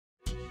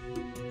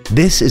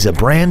This is a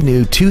brand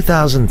new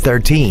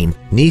 2013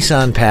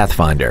 Nissan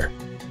Pathfinder.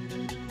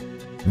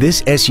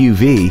 This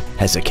SUV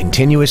has a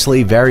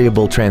continuously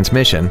variable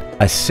transmission,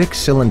 a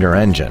 6-cylinder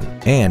engine,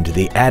 and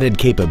the added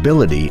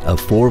capability of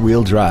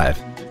 4-wheel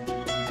drive.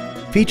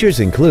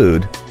 Features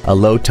include a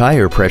low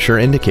tire pressure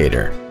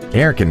indicator,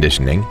 air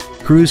conditioning,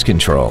 cruise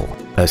control,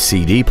 a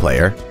CD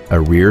player,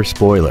 a rear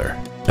spoiler,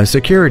 a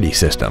security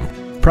system,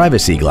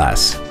 privacy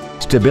glass,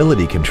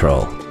 stability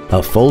control,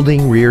 a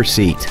folding rear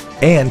seat,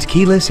 and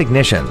keyless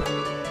ignition.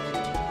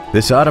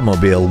 This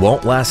automobile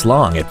won't last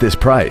long at this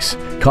price.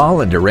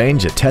 Call and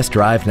arrange a test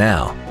drive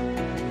now.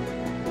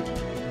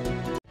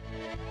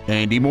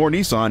 Andy Mohr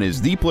Nissan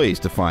is the place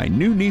to find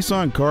new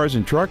Nissan cars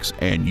and trucks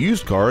and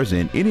used cars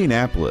in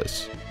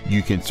Indianapolis.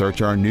 You can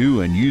search our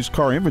new and used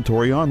car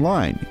inventory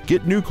online,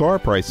 get new car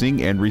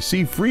pricing, and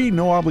receive free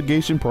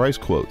no-obligation price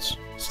quotes.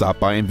 Stop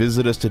by and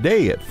visit us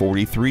today at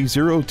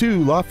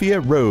 4302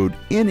 Lafayette Road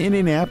in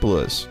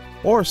Indianapolis,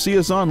 or see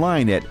us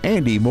online at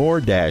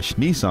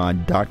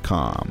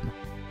andymohr-nissan.com.